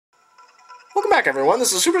Welcome back, everyone.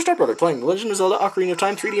 This is Superstar Brother playing The Legend of Zelda: Ocarina of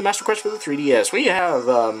Time 3D Master Quest for the 3DS. We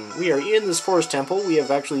are in this forest temple. We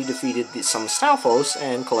have actually defeated some Stalfos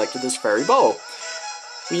and collected this fairy bow.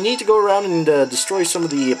 We need to go around and destroy some of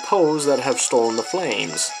the Poes that have stolen the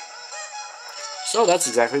flames. So that's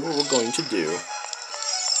exactly what we're going to do.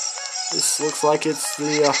 This looks like it's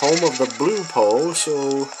the home of the Blue Poe,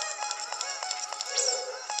 so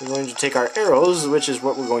we're going to take our arrows, which is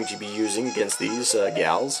what we're going to be using against these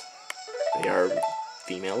gals. They are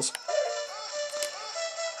females.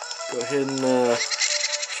 Go ahead and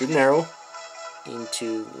shoot an arrow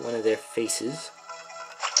into one of their faces.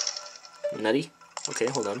 Nutty. Okay,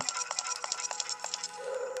 hold on.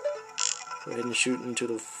 Go ahead and shoot into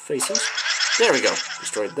the faces. There we go.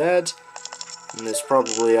 Destroyed that. And it's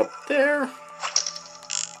probably up there.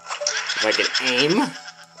 If I can aim.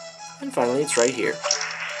 And finally, it's right here.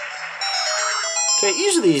 Okay,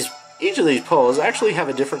 each of these Poes actually have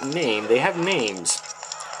a different name. They have names.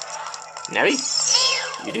 Navi,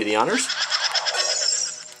 you do the honors.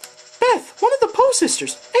 Beth, one of the Poe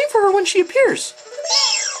sisters. Aim for her when she appears.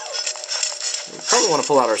 We probably want to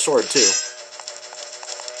pull out our sword too,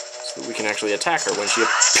 so that we can actually attack her when she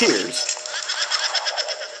appears.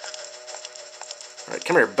 Alright,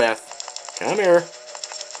 come here, Beth. Come here.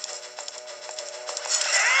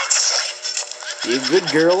 Be a good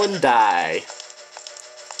girl and die.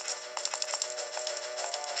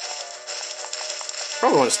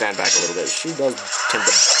 Probably want to stand back a little bit. She does tend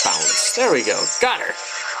to bounce. There we go. Got her.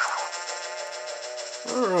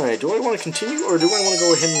 Alright, do I want to continue, or do I want to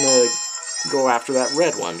go ahead and go after that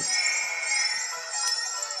red one?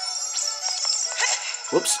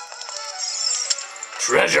 Whoops.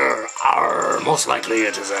 Treasure! Arr, most likely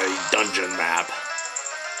it is a dungeon map.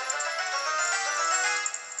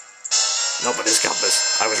 Nope, it is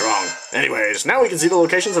compass. I was wrong. Anyways, now we can see the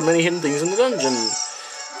locations of many hidden things in the dungeon.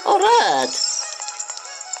 Alright.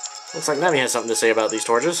 Looks like Navi has something to say about these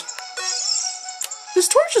torches. This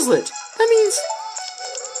torch is lit!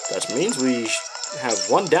 That means we have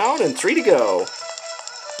 1 down and 3 to go.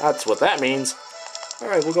 That's what that means.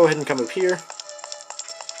 Alright, we'll go ahead and come up here.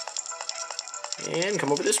 And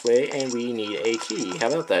come over this way, and we need a key. How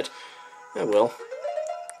about that? Oh well.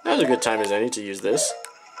 Now's a good time as any to use this.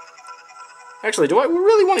 Actually, do I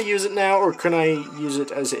really want to use it now, or can I use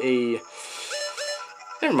it as a...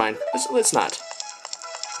 Never mind. Let's not.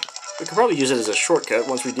 We could probably use it as a shortcut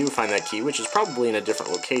once we do find that key, which is probably in a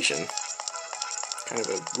different location. Kind of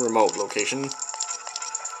a remote location.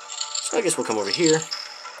 So I guess we'll come over here.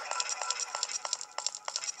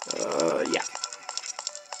 Yeah.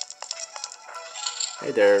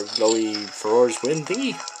 Hey there, glowy Feror's wind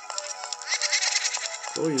thingy.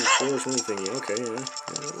 Glowy Feror's wind thingy, okay, yeah,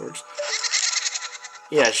 that works.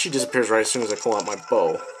 Yeah, she disappears right as soon as I pull out my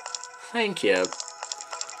bow. Thank you.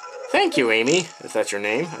 Thank you, Amy, if that's your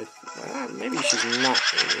name. Maybe she's not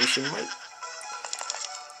Amy. She might...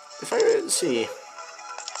 If I see...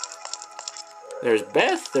 There's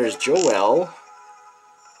Beth, there's Joelle,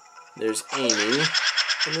 there's Amy,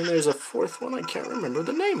 and then there's a fourth one I can't remember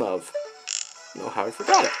the name of. I don't know how I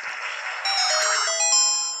forgot it.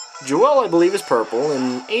 Joelle, I believe, is purple,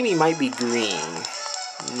 and Amy might be green.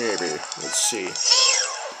 Maybe. Let's see.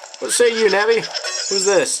 What say you, Navi? Who's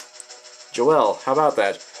this? Joelle, how about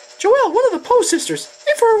that? Joelle, one of the Poe sisters.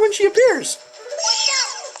 Aim for her when she appears.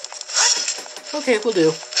 Okay, we'll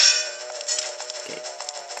do. Okay,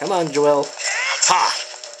 come on, Joelle. Ha!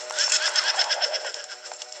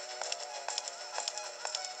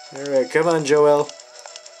 Alright, come on, Joelle.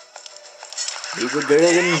 Be a good girl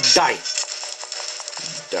and die.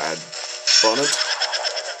 Dad bonnet.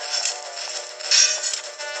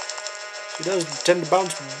 She does tend to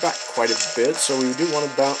bounce back quite a bit, so we do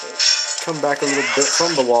want to come back a little bit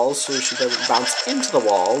from the walls so she doesn't bounce into the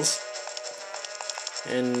walls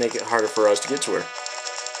and make it harder for us to get to her.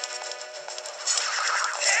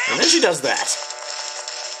 And then she does that.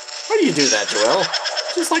 Why do you do that, Joelle?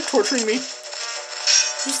 Just like torturing me?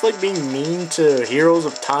 Just like being mean to heroes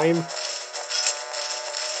of time?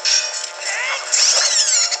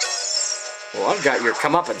 Well, I've got your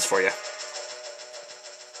comeuppance for you.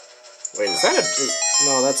 Wait, is that a...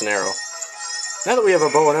 No, that's an arrow. Now that we have a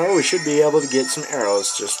bow and arrow, we should be able to get some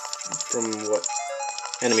arrows just from what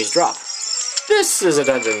enemies drop. This is a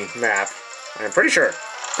dungeon map. I'm pretty sure.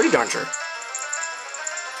 Pretty darn sure.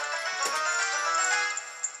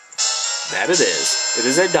 That it is. It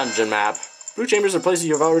is a dungeon map. Blue chambers are places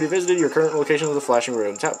you have already visited. Your current location is the flashing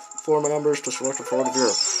room. Tap floor numbers to select a floor to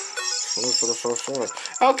view.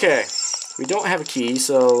 Okay. We don't have a key,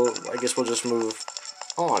 so I guess we'll just move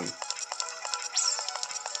on.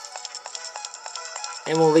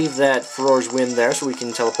 And we'll leave that Furor's Wind there so we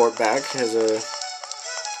can teleport back as a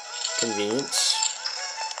convenience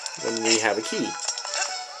when we have a key.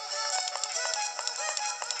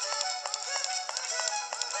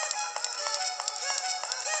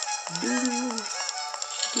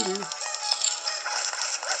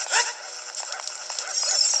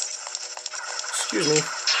 Excuse me.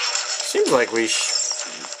 Seems like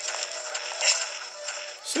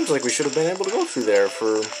we should have been able to go through there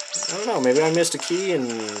for, I don't know, maybe I missed a key and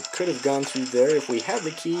could have gone through there if we had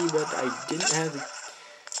the key, but I didn't have the...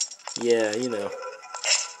 Yeah, you know.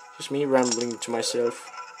 Just me rambling to myself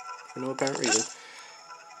for no apparent reason.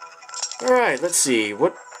 Alright, let's see.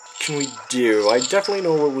 What can we do? I definitely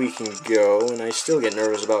know where we can go, and I still get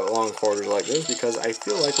nervous about long corridors like this because I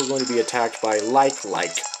feel like we're going to be attacked by like.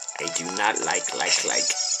 I do not like.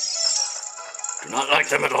 Do not like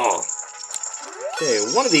them at all. Okay,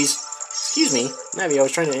 one of these... Excuse me, Navi, I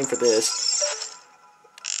was trying to aim for this.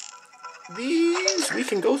 These we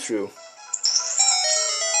can go through.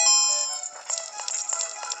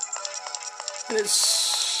 And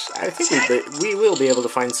it's... I think we will be able to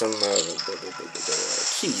find some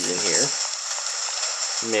keys in here.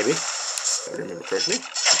 Maybe. If I remember correctly.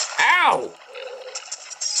 Ow!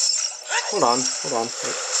 Hold on.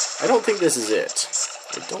 I don't think this is it.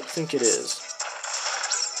 I don't think it is.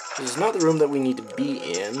 This is not the room that we need to be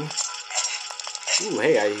in. Ooh,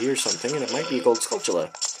 hey, I hear something, and it might be a gold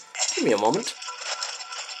sculptula. Give me a moment.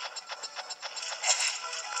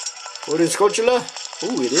 Golden sculptula?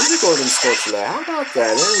 Ooh, it is a golden sculptula. How about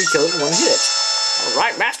that? And we kill it in one hit.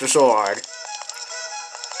 Alright, Master Sword.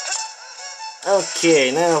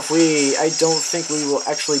 Okay, now if I don't think we will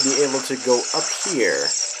actually be able to go up here.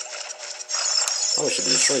 Probably should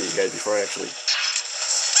destroy these guys before I actually...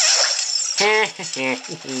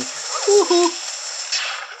 Woohoo!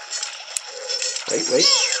 Wait.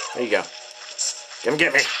 There you go. Come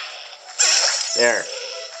get me. There.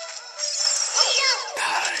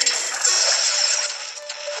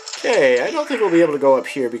 Okay, I don't think we'll be able to go up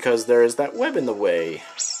here because there is that web in the way.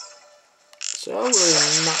 So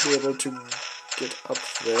we'll not be able to get up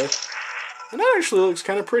there. And that actually looks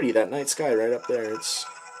kind of pretty, that night sky right up there. It's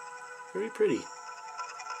very pretty.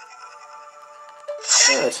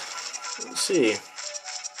 But, let's see.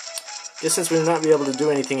 Guess since we'll not be able to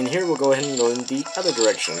do anything in here, we'll go ahead and go in the other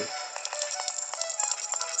direction.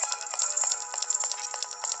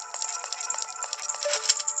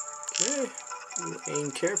 Okay, we'll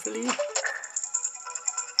aim carefully.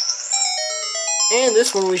 And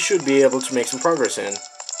this one we should be able to make some progress in.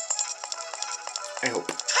 I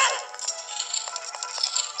hope.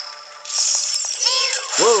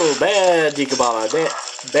 Whoa, bad Dekabala.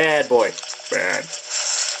 Bad boy. Bad.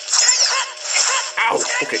 Ow!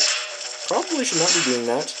 Okay. Probably should not be doing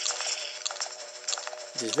that.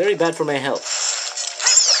 It is very bad for my health.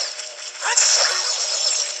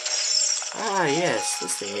 Ah, yes,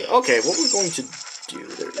 this thing. Okay, what we're going to do,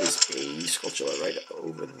 there is a sculptula right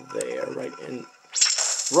over there, right over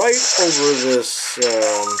this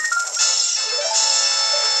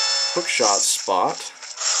hookshot spot.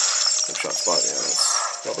 Hookshot spot, yeah, that's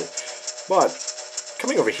probably. But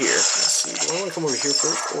coming over here, let's see, do I want to come over here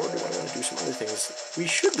first, or do I want to do some other things? We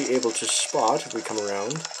should be able to spot, if we come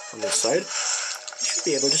around on this side, we should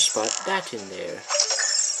be able to spot that in there.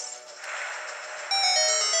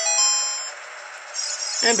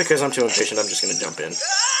 And because I'm too impatient, I'm just going to jump in.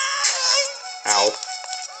 Ow.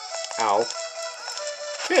 Ow.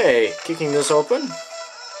 Okay, kicking this open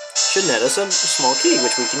should net us a small key,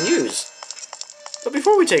 which we can use. But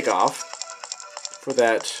before we take off, for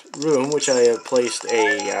that room, which I have placed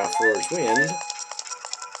a Furor's Wind, let's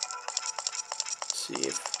see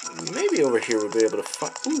if maybe over here we'll be able to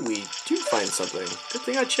find... Ooh, we do find something. Good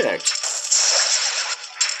thing I checked.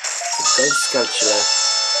 A gold sculpture.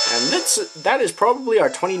 And that is probably our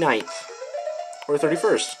 29th. Or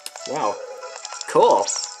 31st. Wow. Cool.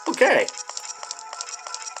 Okay.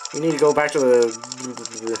 We need to go back to the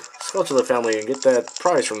Sculptula family and get that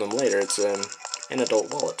prize from them later. It's an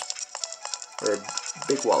adult wallet. Or a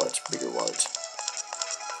bigger wallet.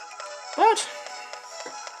 But,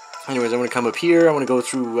 anyways, I'm going to come up here. I want to go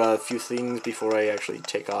through a few things before I actually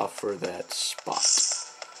take off for that spot.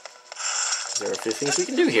 There are a few things we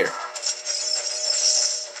can do here.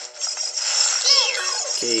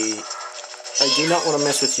 Okay, I do not want to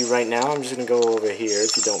mess with you right now. I'm just going to go over here,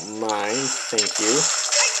 if you don't mind. Thank you.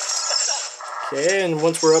 Okay, and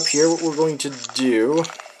once we're up here, what we're going to do,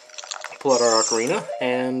 pull out our ocarina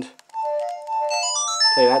and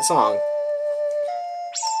play that song.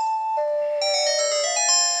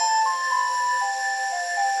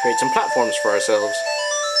 Create some platforms for ourselves.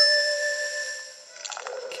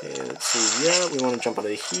 Okay, let's So yeah, we want to jump out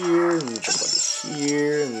of here, and jump out of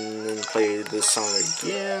here, and then play this song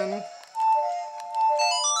again.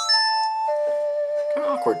 Kind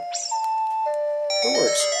of awkward. It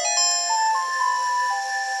works.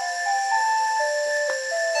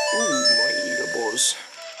 Ooh, my eatables.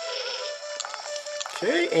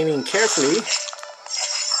 Okay, aiming carefully.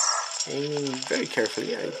 Aiming very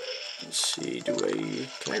carefully. Let's see, can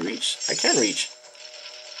I reach? I can reach.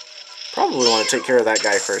 Probably want to take care of that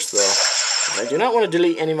guy first, though. I do not want to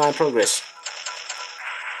delete any of my progress.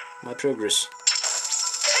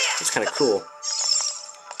 It's kind of cool.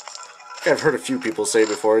 I've heard a few people say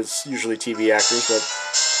before, it's usually TV actors, but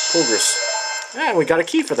progress. And we got a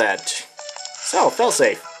key for that. So,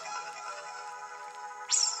 failsafe.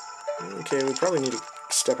 Okay, we probably need to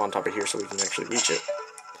step on top of here so we can actually reach it.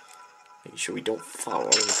 Making sure we don't fall in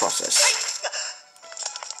the process.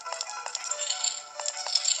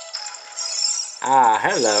 Ah,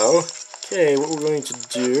 hello. Okay, what we're going to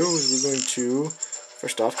do is we're going to,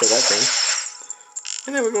 first off, kill that thing.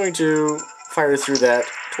 And then we're going to fire through that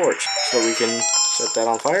torch so that we can set that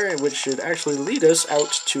on fire, which should actually lead us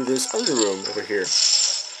out to this other room over here.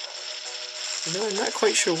 Although I'm not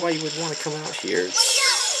quite sure why you would want to come out here.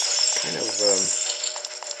 It's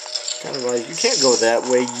kind of like, you can't go that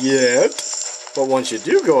way yet. But once you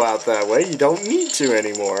do go out that way, you don't need to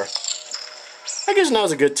anymore. I guess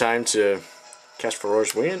now's a good time to cast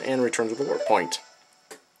Ferocious Wind and return to the warp point.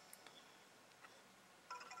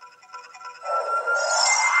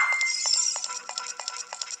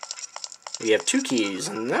 We have 2 keys,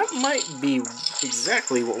 and that might be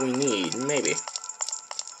exactly what we need, maybe. It's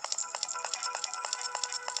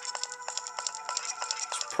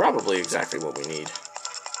probably exactly what we need.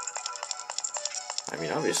 I mean,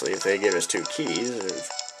 obviously, if they give us 2 keys, they're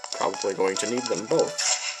probably going to need them both.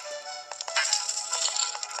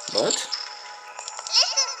 But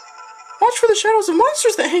watch for the shadows of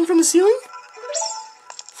monsters that hang from the ceiling!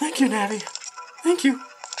 Thank you, Navi. Thank you.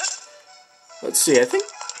 Let's see, I think...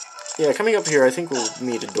 Yeah, coming up here, I think we'll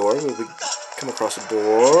meet a door. We'll come across a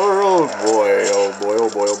door. Oh boy, oh boy, oh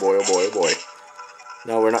boy, oh boy, oh boy, oh boy.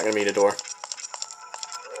 No, we're not going to meet a door.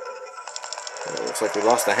 It looks like we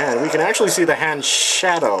lost the hand. We can actually see the hand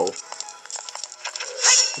shadow.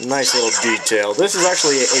 Nice little detail. This is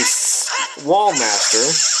actually a wall master,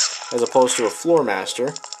 as opposed to a floor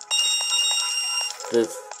master. The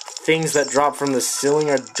things that drop from the ceiling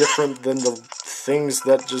are different than the things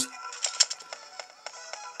that just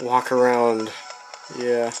walk around.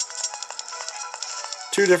 Yeah.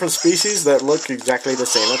 2 different species that look exactly the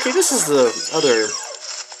same. Okay, this is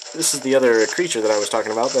the other creature that I was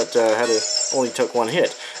talking about that only took 1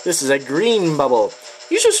 hit. This is a green bubble.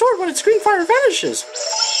 Use your sword when its green fire vanishes,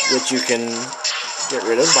 which you can get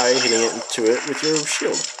rid of by hitting it with your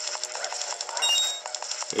shield.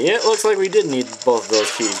 Yeah, it looks like we did need both of those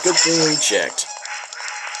keys. Good thing we checked.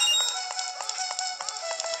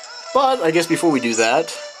 But I guess before we do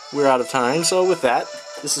that, we're out of time, so with that,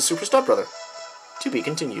 this is Super Step Brother. To be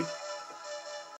continued.